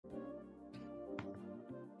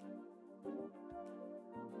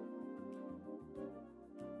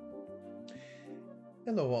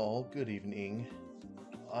Hello all, good evening.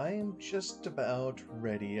 I'm just about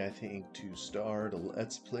ready, I think, to start a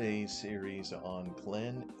Let's Play series on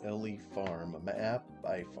Glen Ellie Farm, a map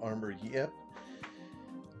by FarmerYip.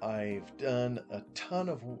 I've done a ton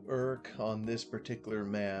of work on this particular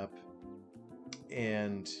map,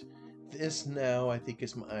 and this now I think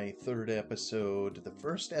is my third episode. The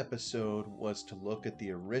first episode was to look at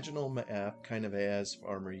the original map, kind of as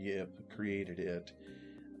FarmerYip created it.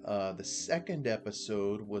 The second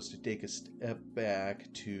episode was to take a step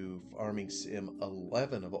back to Farming Sim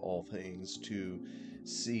 11 of all things to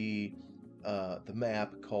see the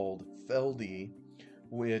map called Feldy,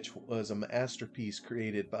 which was a masterpiece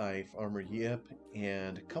created by FarmerYip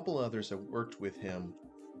and a couple others that worked with him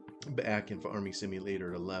back in Farming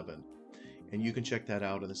Simulator 11. And you can check that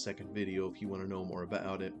out in the second video if you want to know more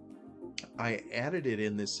about it. I added it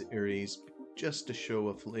in this series just to show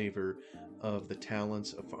a flavor of the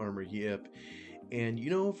talents of FarmerYip. And you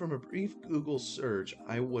know, from a brief Google search,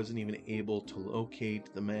 I wasn't even able to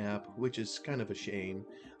locate the map, which is kind of a shame.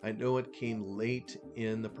 I know it came late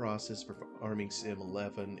in the process for Farming Sim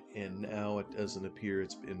 11, and now it doesn't appear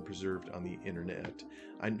it's been preserved on the internet.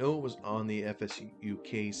 I know it was on the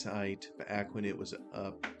FSUK site back when it was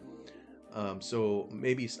up. So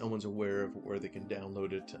maybe someone's aware of where they can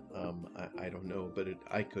download it. I don't know, but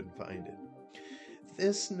I couldn't find it.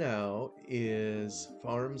 This now is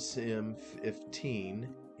Farm Sim 15,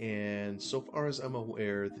 and so far as I'm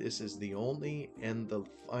aware, this is the only and the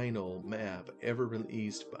final map ever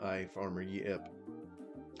released by FarmerYip.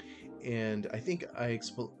 And I think I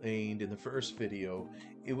explained in the first video,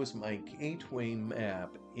 it was my gateway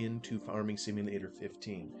map into Farming Simulator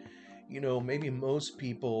 15. You know, maybe most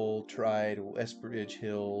people tried Westbridge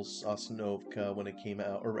Hills, Sosnovka when it came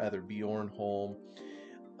out, or rather Bjornholm.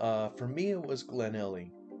 For me, it was Glen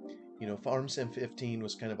Ellie. You know, Farm Sim 15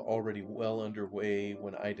 was kind of already well underway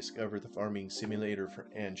when I discovered the Farming Simulator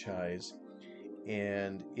franchise,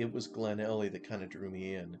 and it was Glen Ellie that kind of drew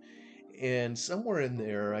me in. And somewhere in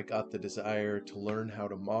there, I got the desire to learn how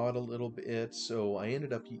to mod a little bit, so I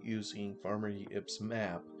ended up using FarmerYip's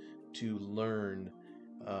map to learn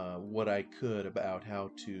what I could about how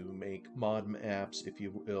to make mod maps, if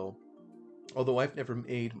you will. Although I've never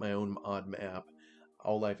made my own mod map,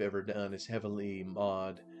 all I've ever done is heavily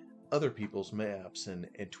mod other people's maps and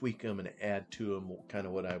tweak them and add to them kind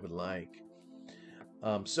of what I would like.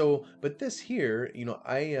 But this here, you know,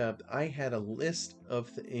 I had a list of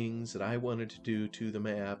things that I wanted to do to the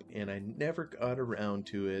map, and I never got around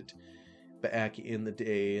to it back in the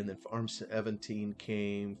day. And then Farm 17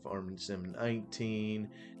 came, Farm Sim 19,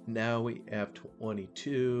 now we have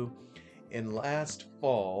 22. And last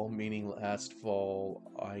fall, meaning last fall,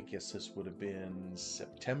 I guess this would have been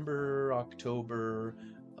September, October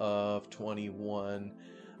of 21,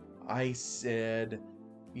 I said,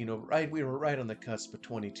 you know, we were right on the cusp of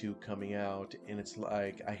 22 coming out, and it's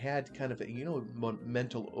like I had kind of a, you know what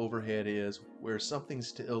mental overhead is, where something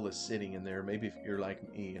still is sitting in there. Maybe if you're like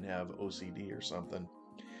me and have OCD or something.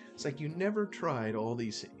 It's like you never tried all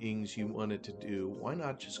these things you wanted to do. Why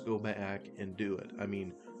not just go back and do it? I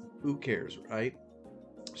mean, who cares, right?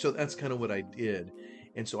 So that's kind of what I did.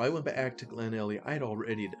 And so I went back to Glen Ellie. I'd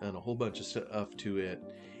already done a whole bunch of stuff to it,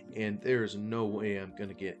 and there's no way I'm going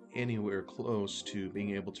to get anywhere close to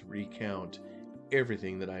being able to recount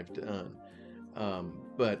everything that I've done.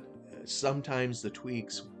 But sometimes the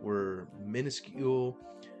tweaks were minuscule,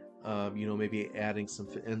 you know, maybe adding some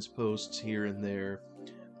fence posts here and there.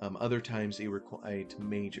 Other times they were quite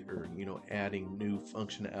major, you know, adding new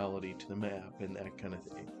functionality to the map and that kind of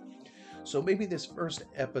thing. So maybe this first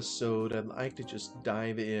episode, I'd like to just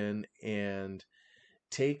dive in and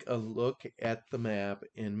take a look at the map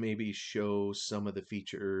and maybe show some of the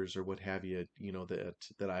features or what have you, you know,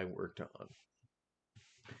 that I worked on.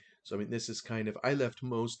 So I mean, this is kind of, I left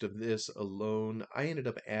most of this alone. I ended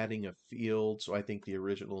up adding a field, so I think the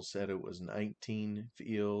original said it was 19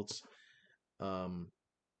 fields.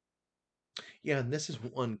 Yeah, and this is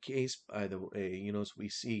one case, by the way, you know, as we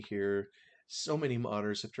see here, so many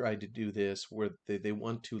modders have tried to do this where they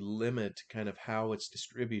want to limit kind of how it's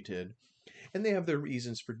distributed, and they have their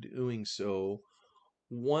reasons for doing so.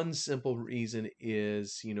 One simple reason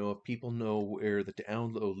is, you know, if people know where the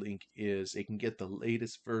download link is, they can get the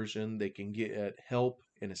latest version, they can get help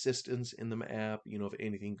and assistance in the map, you know, if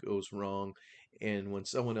anything goes wrong. And when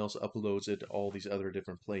someone else uploads it to all these other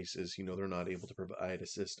different places, you know, they're not able to provide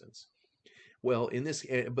assistance. Well, in this,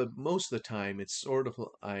 but most of the time, it's sort of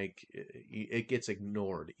like it gets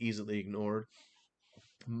ignored, easily ignored.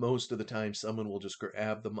 Most of the time, someone will just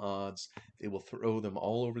grab the mods, they will throw them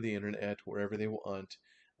all over the internet, wherever they want,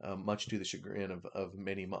 much to the chagrin of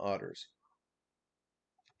many modders.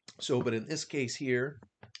 So, but in this case here,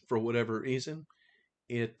 for whatever reason,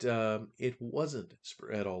 it wasn't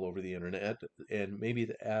spread all over the internet, and maybe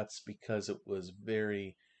that's because it was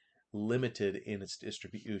very limited in its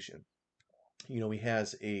distribution. He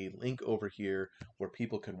has a link over here where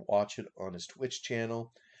people can watch it on his Twitch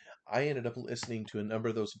channel. I ended up listening to a number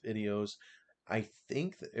of those videos. I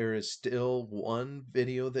think that there is still one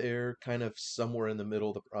video there, kind of somewhere in the middle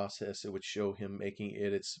of the process. It would show him making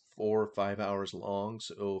it. It's 4 or 5 hours long,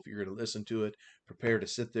 so if you're going to listen to it, prepare to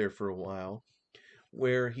sit there for a while.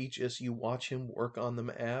 Where you watch him work on the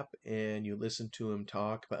map and you listen to him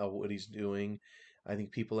talk about what he's doing. I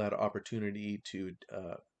think people had opportunity to,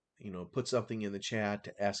 put something in the chat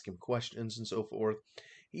to ask him questions and so forth.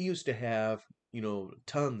 He used to have,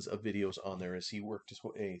 tons of videos on there as he worked his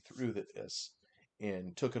way through this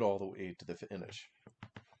and took it all the way to the finish.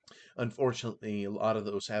 Unfortunately, a lot of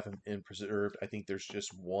those haven't been preserved. I think there's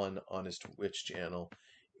just one on his Twitch channel,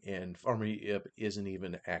 and FarmerYip isn't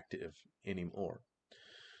even active anymore.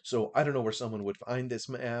 So I don't know where someone would find this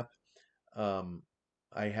map. Um,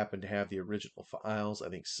 I happen to have the original files, I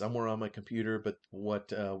think, somewhere on my computer, but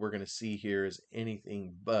what we're going to see here is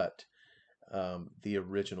anything but the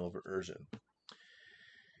original version.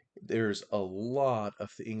 There's a lot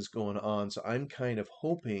of things going on, so I'm kind of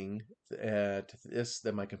hoping that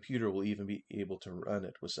my computer will even be able to run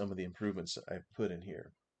it with some of the improvements that I've put in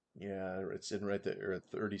here. Yeah, it's in right there at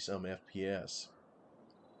 30 some FPS.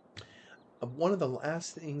 One of the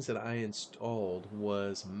last things that I installed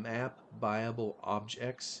was map viable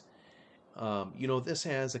objects. This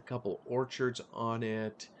has a couple orchards on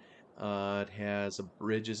it. It has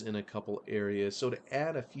bridges in a couple areas. So to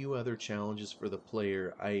add a few other challenges for the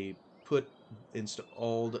player, I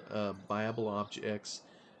installed viable objects.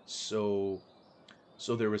 So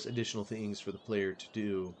there was additional things for the player to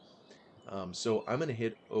do. So I'm gonna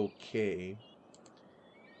hit OK.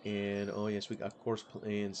 And oh yes, we got course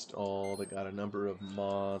play installed. I got a number of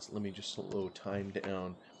mods. Let me just slow time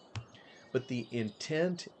down. But the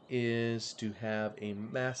intent is to have a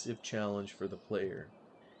massive challenge for the player.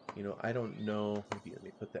 I don't know. Maybe let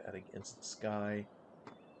me put that against the sky.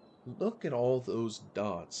 Look at all those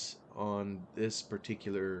dots on this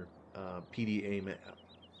particular PDA map.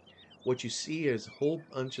 What you see is whole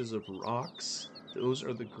bunches of rocks. Those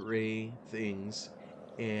are the gray things.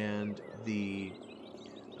 And the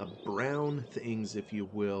brown things, if you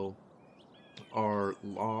will, are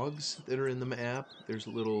logs that are in the map. There's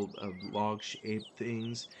little log-shaped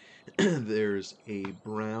things. There's a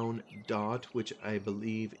brown dot, which I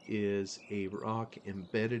believe is a rock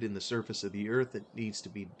embedded in the surface of the earth that needs to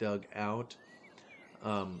be dug out.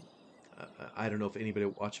 I don't know if anybody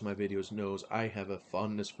watching my videos knows I have a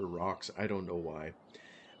fondness for rocks. I don't know why.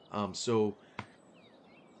 So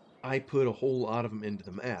I put a whole lot of them into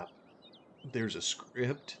the map. There's a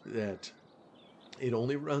script that it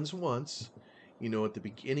only runs once. At the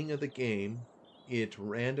beginning of the game, it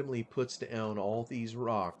randomly puts down all these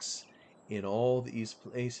rocks in all these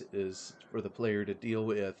places for the player to deal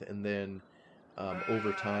with, and then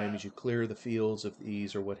over time, as you clear the fields of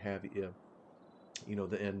these or what have you,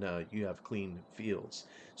 then you have clean fields.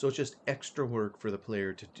 So it's just extra work for the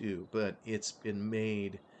player to do, but it's been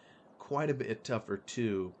made quite a bit tougher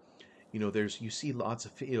too. You see lots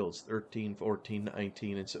of fields, 13, 14,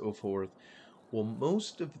 19, and so forth. Well,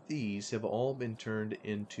 most of these have all been turned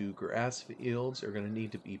into grass fields. They're going to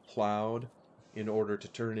need to be plowed in order to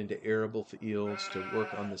turn into arable fields to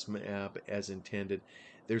work on this map as intended.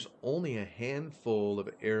 There's only a handful of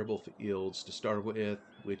arable fields to start with,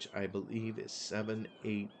 which I believe is 7,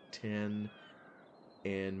 8, 10,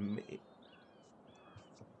 and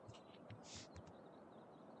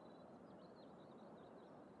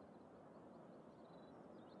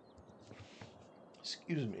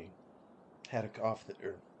excuse me, had a cough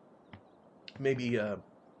there. Maybe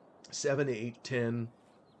 7, 8, 10,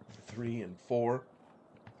 3, and 4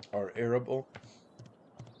 are arable.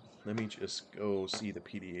 Let me just go see the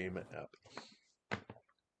PDA map.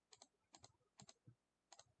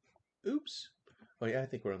 Oops. Oh yeah, I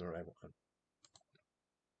think we're on the right one.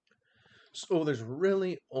 So there's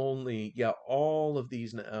really only, all of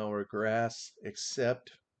these now are grass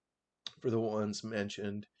except for the ones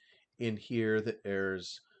mentioned in here. That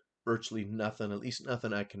there's virtually nothing, at least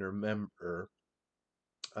nothing I can remember.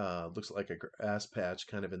 Looks like a grass patch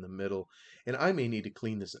kind of in the middle. And I may need to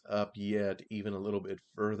clean this up yet even a little bit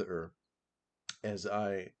further as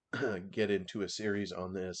I get into a series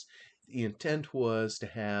on this. The intent was to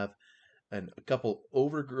have a couple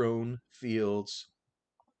overgrown fields.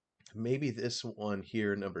 Maybe this one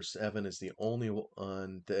here, number 7, is the only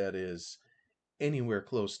one that is anywhere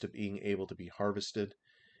close to being able to be harvested.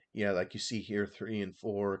 Yeah, like you see here, 3 and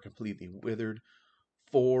 4 are completely withered.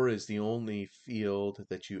 4 is the only field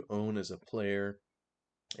that you own as a player,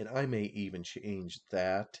 and I may even change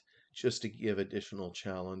that just to give additional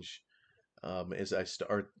challenge as I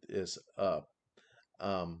start this up.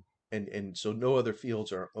 Um, and so no other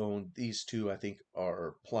fields are owned. These two I think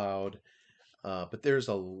are plowed, but there's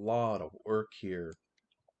a lot of work here.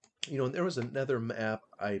 You know, and there was another map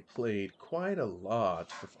I played quite a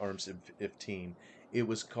lot for Farm Sim 15. It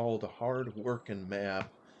was called a Hard Workin' Map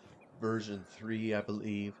version 3, I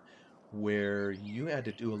believe, where you had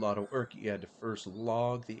to do a lot of work. You had to first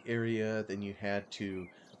log the area, then you had to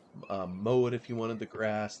mow it if you wanted the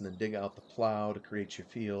grass, and then dig out the plow to create your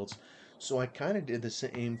fields. So I kind of did the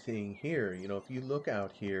same thing here. You know, if you look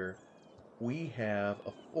out here, we have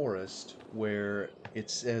a forest where it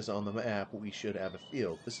says on the map we should have a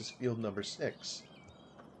field. This is field number 6.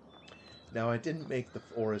 Now I didn't make the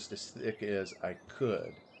forest as thick as I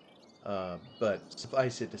could, but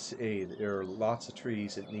suffice it to say, there are lots of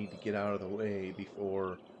trees that need to get out of the way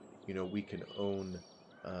before, you know, we can own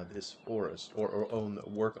this forest or own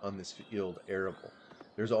work on this field arable.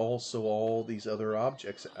 There's also all these other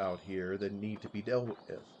objects out here that need to be dealt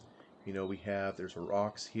with. You know, there's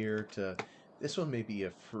rocks here to, this one may be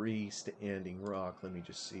a freestanding rock. Let me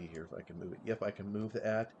just see here if I can move it. Yep, I can move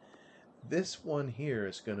that. This one here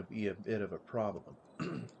is going to be a bit of a problem.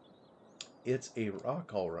 It's a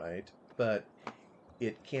rock, all right, but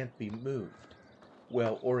it can't be moved.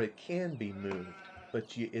 Well, or it can be moved,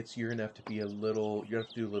 but you're gonna have to be you have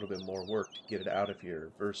to do a little bit more work to get it out of here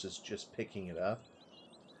versus just picking it up.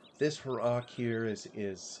 This rock here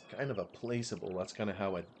is kind of a placeable. That's kind of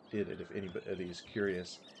how I did it, if anybody is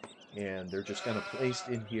curious. And they're just kind of placed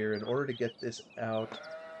in here. In order to get this out,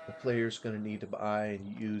 the player's going to need to buy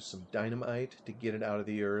and use some dynamite to get it out of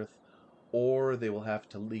the earth, or they will have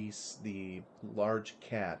to lease the large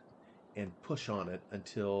cat and push on it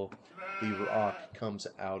until the rock comes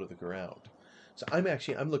out of the ground. So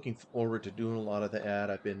I'm looking forward to doing a lot of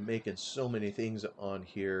that. I've been making so many things on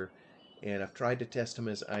here, and I've tried to test them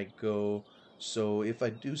as I go. So if I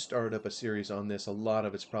do start up a series on this, a lot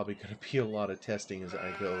of it's probably going to be a lot of testing as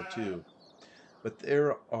I go too. But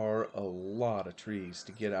there are a lot of trees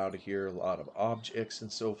to get out of here, a lot of objects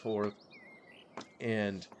and so forth.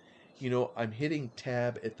 And, you know, I'm hitting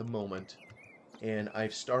tab at the moment, and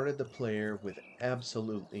I've started the player with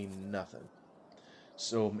absolutely nothing.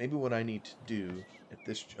 So maybe what I need to do at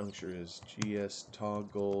this juncture is GS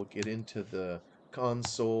toggle, get into the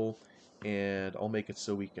console, and I'll make it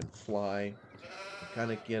so we can fly.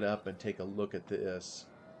 Kind of get up and take a look at this,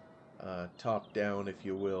 top down, if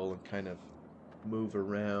you will, and kind of move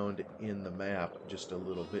around in the map just a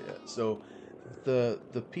little bit. So the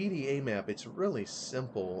PDA map, it's really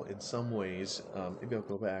simple in some ways. Maybe I'll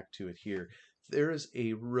go back to it here. There is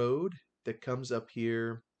a road that comes up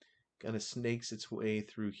here, kind of snakes its way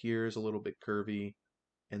through here, is a little bit curvy,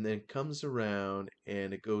 and then comes around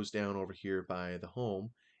and it goes down over here by the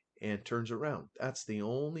home and turns around. That's the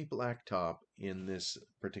only blacktop in this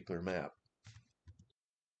particular map.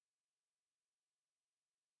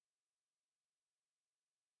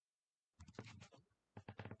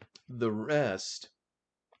 The rest,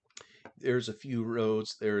 there's a few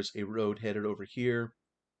roads. There's a road headed over here,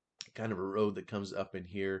 kind of a road that comes up in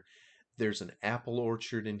here. There's an apple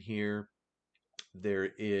orchard in here.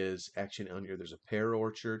 There is actually on here, there's a pear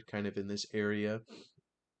orchard kind of in this area.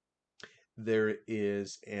 There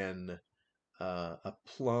is a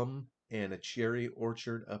plum and a cherry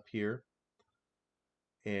orchard up here,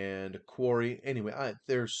 and a quarry. Anyway,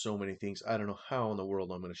 there's so many things. I don't know how in the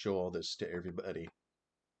world I'm going to show all this to everybody.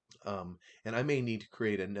 And I may need to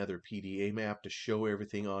create another PDA map to show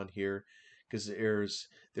everything on here, because there's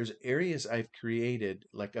areas I've created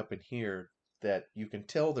like up in here that you can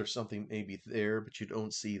tell there's something maybe there, but you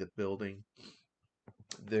don't see the building.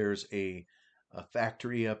 There's a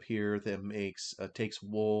factory up here that takes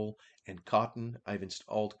wool and cotton. I've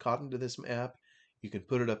installed cotton to this map. You can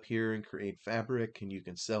put it up here and create fabric, and you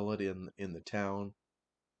can sell it in the town.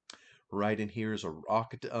 Right in here is a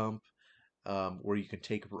rock dump, where you can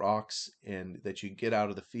take rocks and that you get out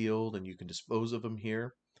of the field and you can dispose of them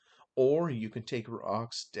here. Or you can take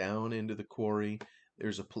rocks down into the quarry.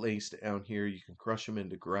 There's a place down here you can crush them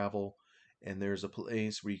into gravel, and there's a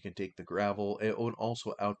place where you can take the gravel and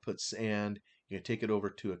also output sand. You can take it over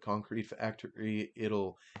to a concrete factory.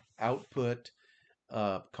 It'll output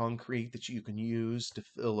concrete that you can use to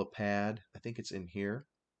fill a pad. I think it's in here,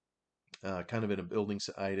 kind of in a building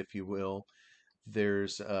site, if you will.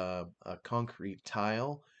 There's a concrete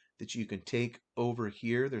tile that you can take over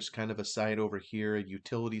here. There's kind of a site over here, a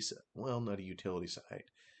utility, well, not a utility site.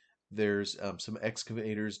 There's some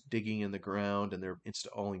excavators digging in the ground and they're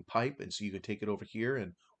installing pipe, and so you can take it over here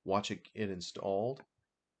and watch it get installed.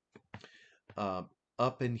 Uh,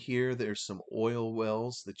 Up in here, there's some oil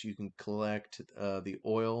wells that you can collect the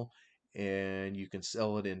oil and you can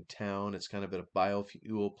sell it in town. It's kind of a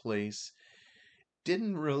biofuel place.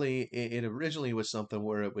 Didn't really, it originally was something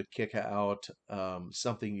where it would kick out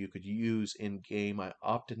something you could use in game. I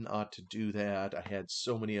opted not to do that. I had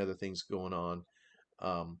so many other things going on.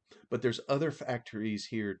 Um, but there's other factories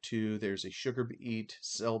here too. There's a sugar beet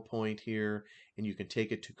sell point here, and you can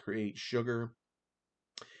take it to create sugar.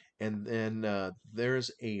 And then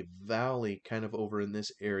there's a valley kind of over in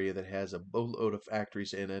this area that has a boatload of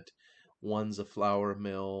factories in it. One's a flour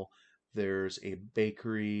mill. There's a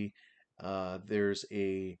bakery. There's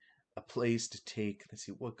a place to take. Let's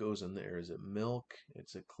see what goes in there. Is it milk?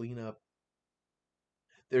 It's a cleanup.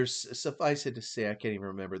 There's suffice it to say, I can't even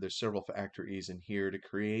remember. There's several factories in here to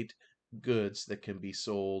create goods that can be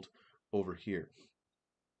sold over here.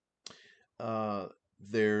 Uh,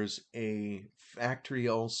 there's a factory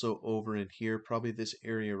also over in here, probably this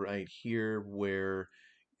area right here, where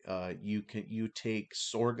you take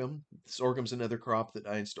sorghum. Sorghum's another crop that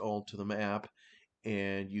I installed to the map,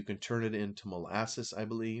 and you can turn it into molasses, I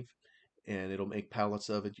believe, and it'll make pallets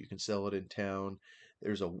of it. You can sell it in town.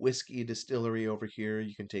 There's a whiskey distillery over here.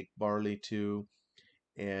 You can take barley to,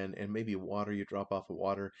 and maybe water. You drop off of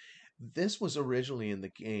water. This was originally in the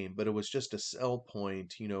game, but it was just a sell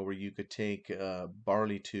point, where you could take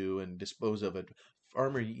barley to and dispose of it.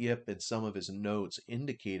 FarmerYip in some of his notes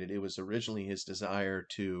indicated it was originally his desire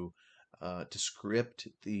to script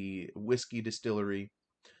the whiskey distillery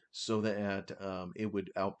so that it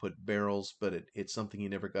would output barrels, but it's something he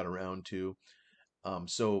never got around to.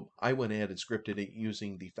 So I went ahead and scripted it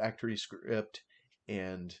using the factory script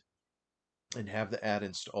and have the ad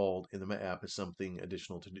installed in the map as something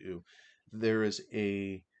additional to do. There is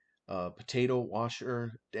a potato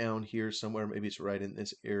washer down here somewhere. Maybe it's right in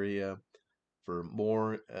this area for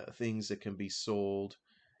more things that can be sold.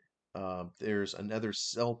 There's another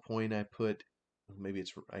sell point I put. Maybe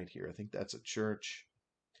it's right here. I think that's a church.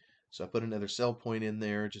 So I put another sell point in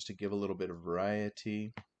there just to give a little bit of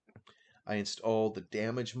variety. I installed the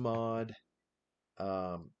damage mod.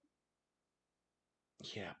 Um,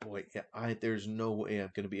 yeah, boy, there's no way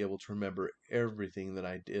I'm going to be able to remember everything that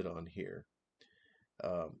I did on here.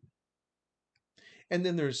 Um, and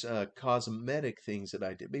then there's cosmetic things that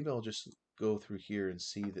I did. Maybe I'll just go through here and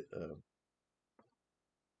see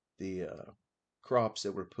the crops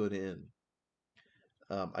that were put in.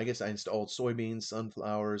 I guess I installed soybeans,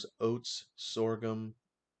 sunflowers, oats, sorghum,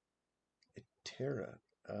 Terra.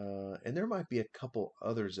 And there might be a couple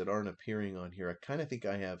others that aren't appearing on here. I kind of think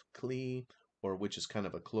I have Clee, or which is kind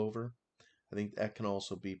of a clover. I think that can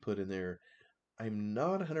also be put in there. I'm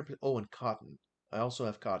not 100%. Oh, and cotton. I also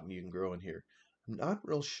have cotton you can grow in here. I'm not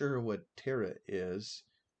real sure what Terra is.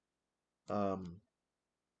 Um,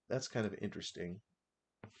 that's kind of interesting.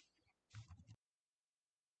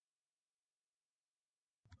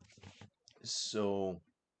 So,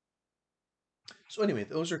 so anyway,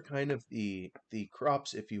 those are kind of the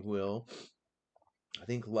crops, if you will. I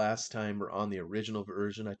think last time or on the original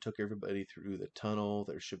version, I took everybody through the tunnel.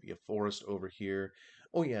 There should be a forest over here.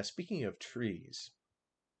 Oh yeah, speaking of trees,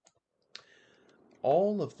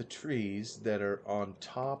 all of the trees that are on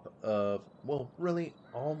top of, well, really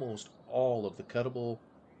almost all of the cuttable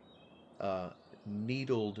uh,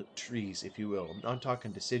 needled trees, if you will. I'm not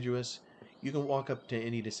talking deciduous. You can walk up to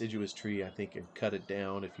any deciduous tree, I think, and cut it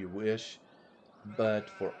down if you wish. But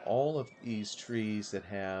for all of these trees that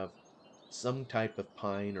have some type of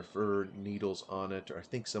pine or fir needles on it, or I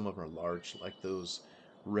think some of them are large, like those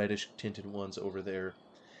reddish tinted ones over there,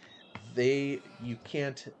 you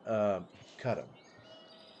can't cut them.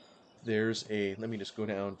 There's let me just go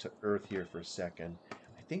down to Earth here for a second.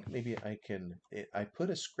 I think maybe I put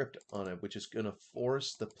a script on it which is going to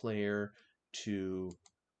force the player to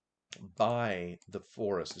buy the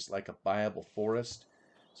forest. It's like a buyable forest.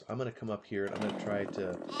 So I'm going to come up here and I'm going to try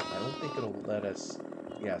to, I don't think it'll let us,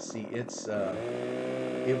 yeah, see, it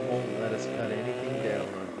won't let us cut anything down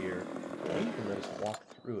on here. It won't even let us walk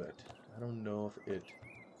through it. I don't know if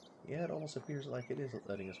yeah, it almost appears like it isn't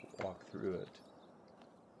letting us walk through it.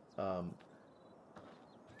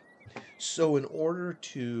 So in order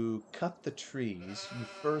to cut the trees, you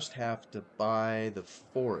first have to buy the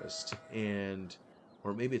forest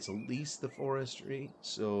or maybe it's lease the forestry.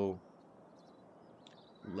 So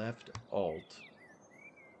left alt.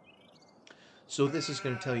 So this is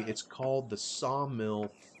going to tell you it's called the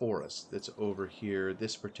sawmill forest that's over here,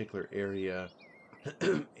 this particular area,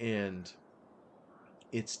 and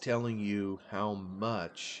it's telling you how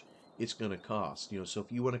much it's going to cost. So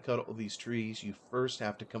if you want to cut all these trees, you first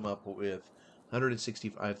have to come up with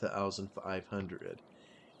 165,500,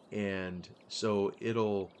 and so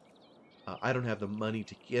I don't have the money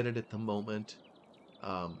to get it at the moment.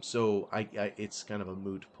 So it's kind of a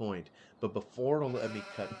moot point. But before it'll let me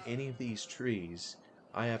cut any of these trees,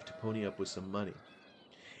 I have to pony up with some money.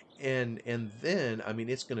 And then, I mean,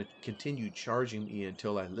 it's going to continue charging me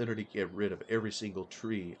until I literally get rid of every single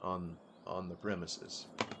tree on the premises.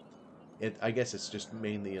 I guess it's just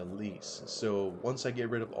mainly a lease. So once I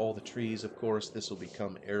get rid of all the trees, of course, this will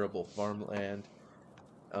become arable farmland.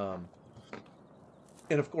 Um,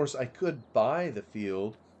 and of course, I could buy the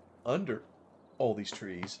field under all these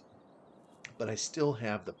trees, but I still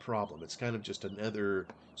have the problem. It's kind of just another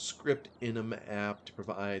script in a map to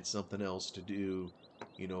provide something else to do,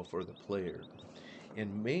 for the player.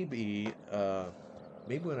 And maybe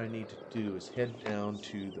what I need to do is head down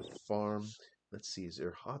to the farm. Let's see, is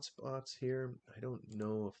there hotspots here? I don't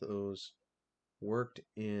know if those worked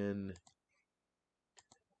in.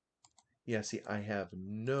 Yeah, see, I have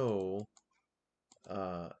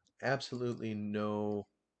absolutely no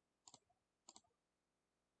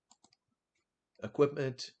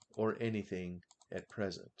equipment or anything at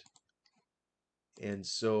present. And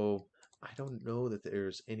so I don't know that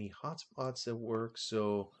there's any hotspots that work,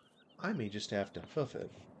 so I may just have to hoof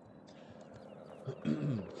it.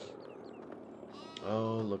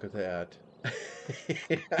 Oh, look at that.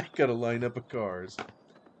 I got a lineup of cars.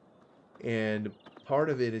 And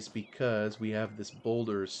part of it is because we have this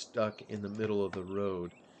boulder stuck in the middle of the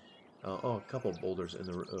road. A couple boulders in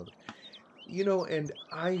the road. And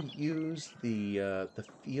I use the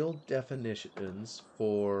field definitions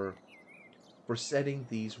for setting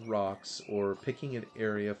these rocks or picking an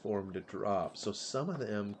area for them to drop. So some of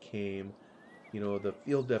them came, the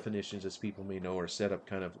field definitions, as people may know, are set up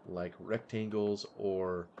kind of like rectangles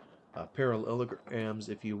or parallelograms,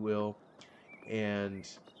 if you will. And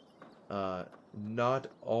not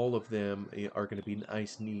all of them are going to be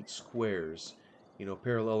nice, neat squares.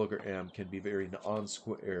 Parallelogram can be very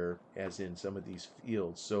non-square, as in some of these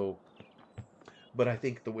fields. So, but I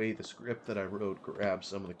think the way the script that I wrote grabs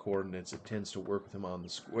some of the coordinates, it tends to work with them on the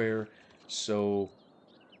square. So,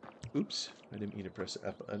 oops, I didn't mean to press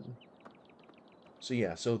that button. So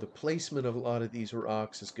yeah, so the placement of a lot of these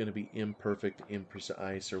rocks is going to be imperfect,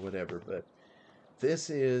 imprecise, or whatever. But this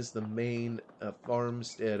is the main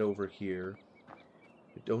farmstead over here.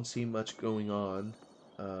 I don't see much going on,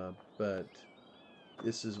 but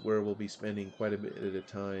this is where we'll be spending quite a bit at a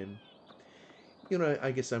time.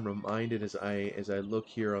 I guess I'm reminded as I look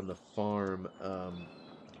here on the farm,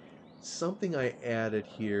 something I added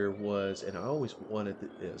here was, and I always wanted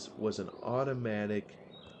this, was an automatic.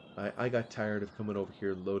 I got tired of coming over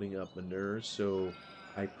here loading up manure, so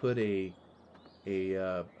I put a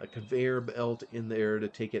conveyor belt in there to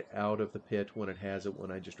take it out of the pit when it has it,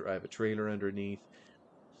 when I just drive a trailer underneath.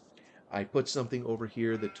 I put something over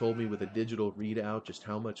here that told me with a digital readout just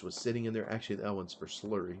how much was sitting in there. Actually, that one's for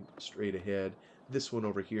slurry, straight ahead. This one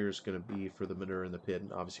over here is going to be for the manure in the pit,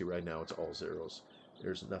 and obviously right now it's all zeros.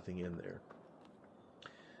 There's nothing in there.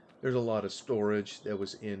 There's a lot of storage that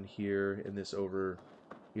was in here, and this over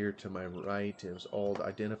here to my right. It was all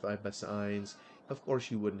identified by signs. Of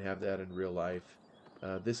course, you wouldn't have that in real life.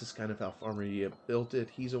 This is kind of how FarmerYip built it.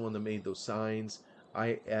 He's the one that made those signs.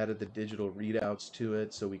 I added the digital readouts to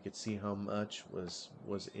it so we could see how much was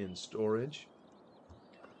in storage.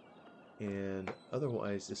 And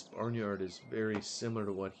otherwise, this barnyard is very similar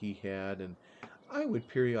to what he had, and I would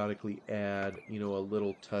periodically add, a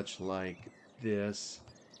little touch like this.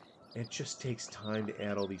 It just takes time to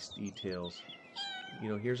add all these details.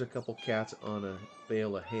 Here's a couple cats on a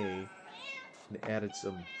bale of hay, and added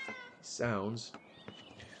some sounds.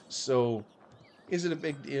 So, is it a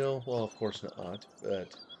big deal? Well, of course not,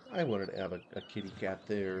 but I wanted to have a kitty cat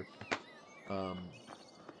there.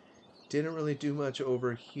 Didn't really do much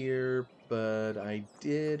over here, but I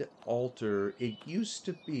did alter. It used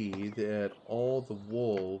to be that all the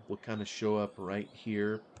wool would kind of show up right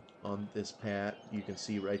here on this pat. You can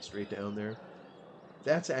see right straight down there.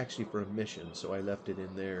 That's actually for emission, so I left it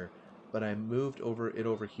in there. But I moved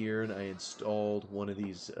over here, and I installed one of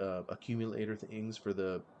these accumulator things for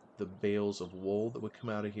the bales of wool that would come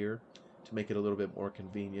out of here to make it a little bit more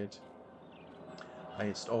convenient. I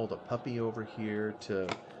installed a puppy over here to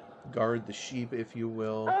guard the sheep, if you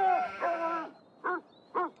will.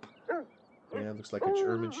 Yeah, it looks like a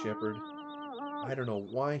German Shepherd. I don't know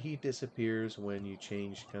why he disappears when you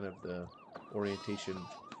change kind of the orientation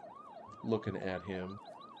looking at him.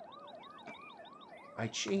 I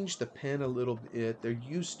changed the pen a little bit. There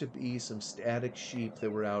used to be some static sheep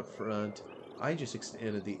that were out front. I just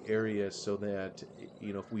extended the area so that,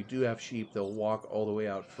 you know, if we do have sheep, they'll walk all the way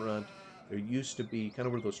out front. There used to be, kind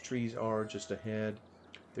of where those trees are just ahead,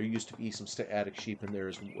 there used to be some static sheep in there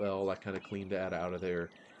as well. I kind of cleaned that out of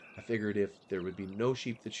there. I figured if there would be no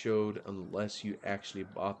sheep that showed unless you actually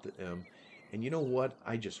bought them. And you know what?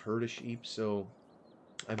 I just heard a sheep, so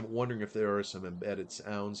I'm wondering if there are some embedded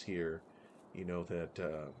sounds here, you know, that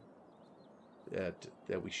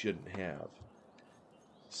we shouldn't have.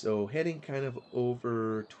 So heading kind of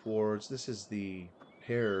over towards, this is the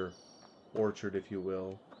pear orchard, if you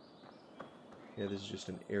will. Yeah, this is just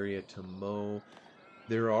an area to mow.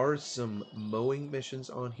 There are some mowing missions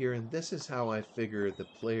on here, and this is how I figure the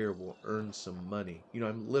player will earn some money. You know,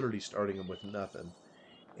 I'm literally starting them with nothing,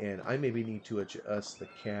 and I maybe need to adjust the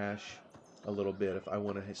cash a little bit if I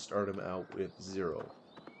want to start them out with 0.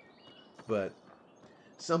 But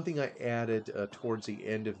something I added towards the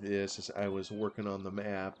end of this as I was working on the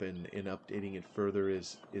map and updating it further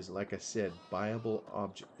is like I said, buyable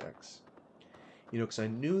objects. You know, because I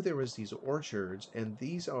knew there was these orchards, and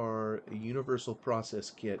these are a universal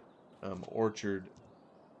process kit orchard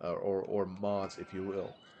or mods, if you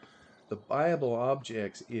will. The buyable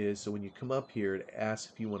objects is, so when you come up here, it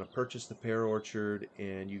asks if you want to purchase the pear orchard,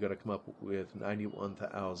 and you got to come up with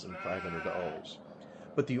 $91,500.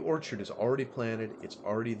 But the orchard is already planted, it's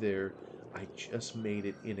already there. I just made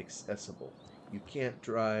it inaccessible. You can't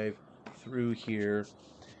drive through here.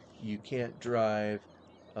 You can't drive,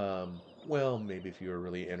 well, maybe if you were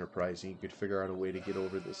really enterprising, you could figure out a way to get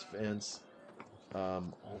over this fence.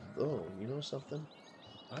 Although, you know something?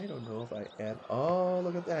 I don't know if I add... Oh,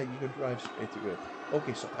 look at that. You can drive straight through it.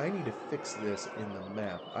 Okay, so I need to fix this in the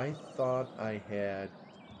map. I thought I had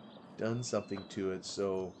done something to it,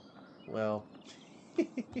 so... Well...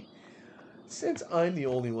 Since I'm the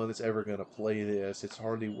only one that's ever going to play this, it's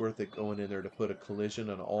hardly worth it going in there to put a collision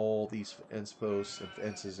on all these fence posts and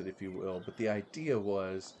fences, if you will. But the idea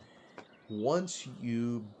was, once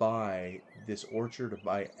you buy this orchard or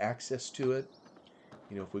buy access to it,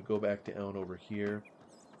 you know, if we go back down over here,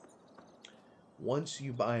 once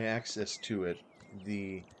you buy access to it,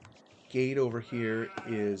 the gate over here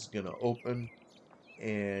is going to open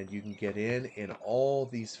and you can get in, and all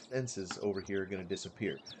these fences over here are going to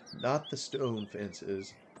disappear. Not the stone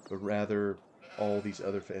fences, but rather all these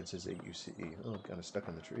other fences that you see. Oh, I'm kind of stuck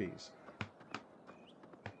on the trees.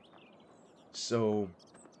 So,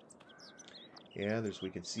 yeah, we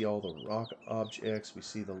can see all the rock objects. We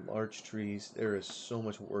see the large trees. There is so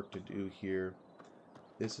much work to do here.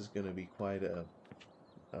 This is going to be quite a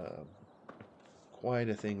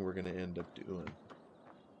thing we're going to end up doing.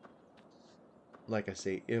 Like I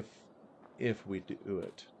say, if we do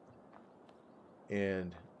it.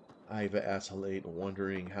 And I vacillate,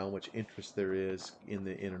 wondering how much interest there is in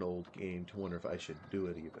an old game to wonder if I should do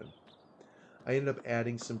it even. I ended up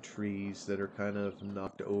adding some trees that are kind of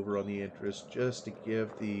knocked over on the interest just to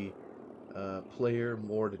give the player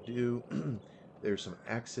more to do. There's some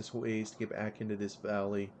access ways to get back into this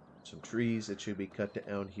valley. Some trees that should be cut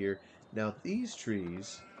down here. Now these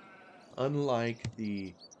trees, unlike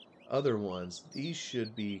the other ones, these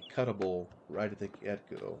should be cuttable right at the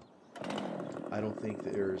get-go. I don't think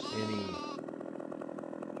there's any...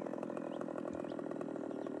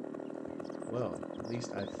 Well, at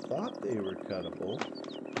least I thought they were cuttable.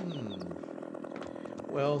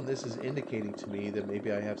 Well, this is indicating to me that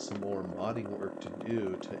maybe I have some more modding work to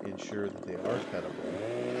do to ensure that they are cuttable.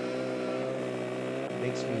 It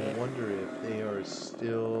makes me wonder if they are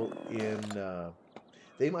still in...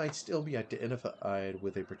 they might still be identified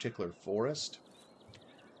with a particular forest.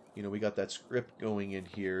 You know, we got that script going in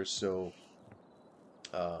here, so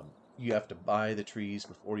you have to buy the trees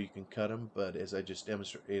before you can cut them, but as I just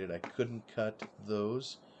demonstrated, I couldn't cut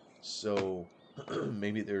those, so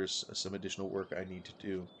maybe there's some additional work I need to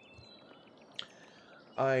do.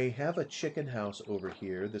 I have a chicken house over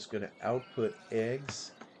here that's going to output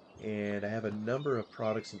eggs, and I have a number of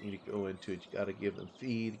products that need to go into it. You got to give them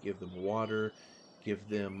feed, give them water, give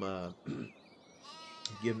them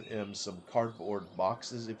some cardboard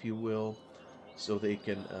boxes, if you will, so they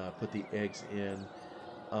can put the eggs in.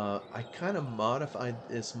 I kind of modified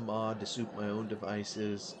this mod to suit my own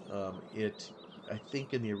devices. I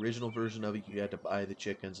think in the original version of it, you had to buy the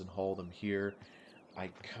chickens and haul them here. I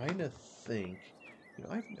kind of think, you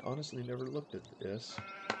know, I've honestly never looked at this,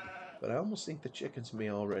 but I almost think the chickens may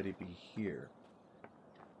already be here.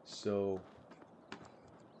 So,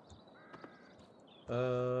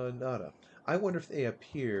 nada. I wonder if they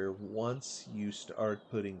appear once you start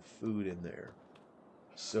putting food in there.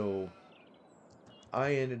 So,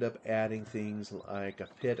 I ended up adding things like a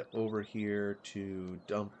pit over here to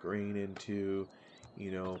dump grain into.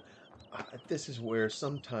 You know, this is where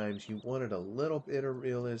sometimes you wanted a little bit of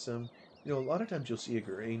realism. You know, a lot of times you'll see a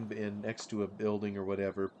grain bin next to a building or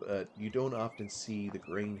whatever, but you don't often see the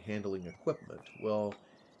grain handling equipment. Well,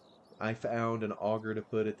 I found an auger to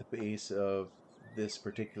put at the base of this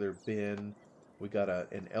particular bin. We got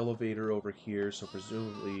an elevator over here, so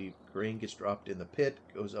presumably grain gets dropped in the pit,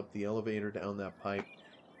 goes up the elevator, down that pipe,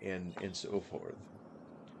 and so forth.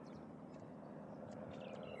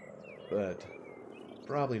 But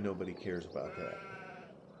probably nobody cares about that.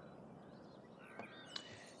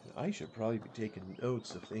 I should probably be taking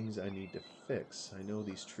notes of things I need to fix. I know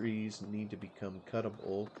these trees need to become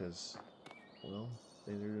cuttable because, well,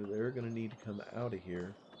 they're going to need to come out of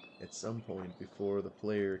here at some point before the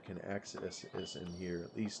player can access this in here,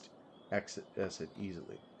 at least access it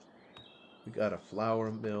easily. We got a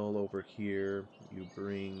flour mill over here. You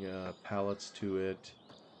bring pallets to it,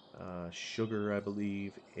 sugar, I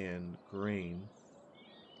believe, and grain.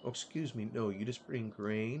 Oh, excuse me, no, you just bring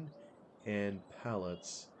grain and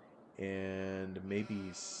pallets and maybe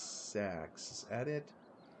sacks. Is that it?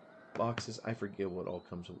 Boxes, I forget what all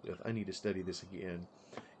comes with. I need to study this again.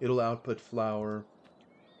 It'll output flour.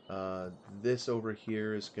 This over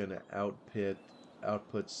here is going to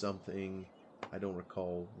output something. I don't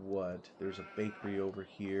recall what. There's a bakery over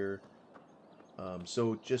here.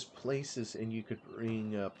 So just places, and you could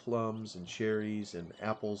bring plums and cherries and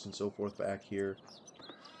apples and so forth back here.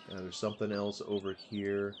 There's something else over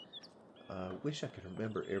here. Wish I could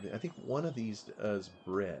remember everything. I think one of these does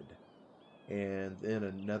bread, and then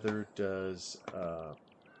another does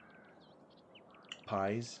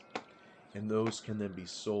pies, and those can then be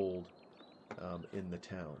sold in the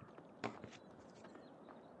town. Have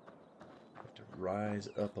to rise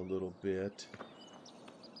up a little bit.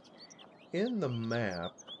 In the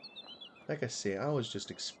map, like I say, I was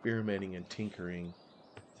just experimenting and tinkering.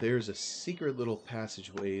 There's a secret little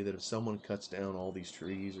passageway that if someone cuts down all these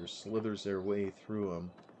trees or slithers their way through them,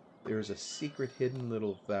 there's a secret hidden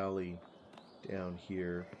little valley down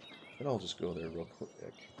here. And I'll just go there real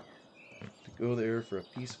quick. To go there for a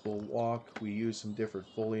peaceful walk, we use some different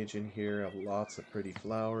foliage in here, have lots of pretty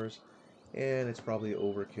flowers, and it's probably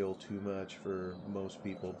overkill too much for most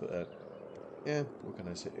people, but what can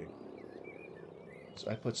I say? So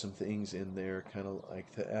I put some things in there kind of like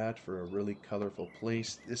that for a really colorful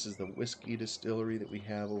place. This is the whiskey distillery that we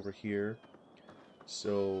have over here.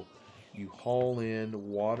 So you haul in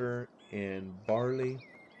water and barley,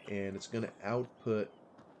 and it's going to output,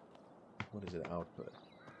 what does it output?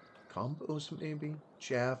 Compost maybe?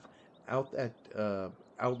 Chaff. Out that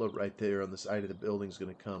outlet right there on the side of the building is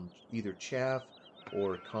going to come either chaff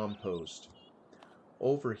or compost.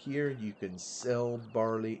 Over here, you can sell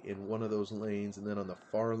barley in one of those lanes, and then on the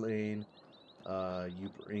far lane, you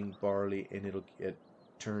bring barley, and it'll get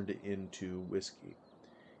turned into whiskey.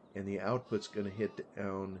 And the output's going to hit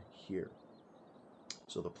down here.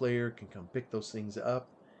 So the player can come pick those things up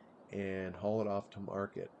and haul it off to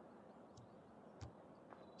market.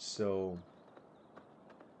 So,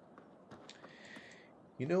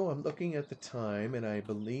 you know, I'm looking at the time, and I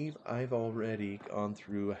believe I've already gone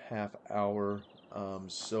through a half hour.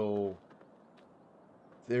 So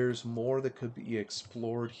there's more that could be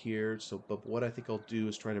explored here. So, but what I think I'll do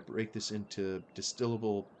is try to break this into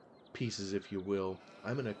distillable pieces, if you will.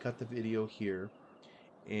 I'm going to cut the video here,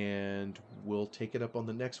 and we'll take it up on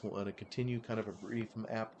the next one and continue kind of a brief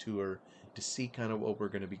map tour to see kind of what we're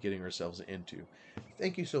going to be getting ourselves into.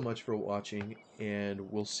 Thank you so much for watching,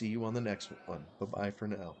 and we'll see you on the next one. Bye-bye for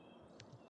now.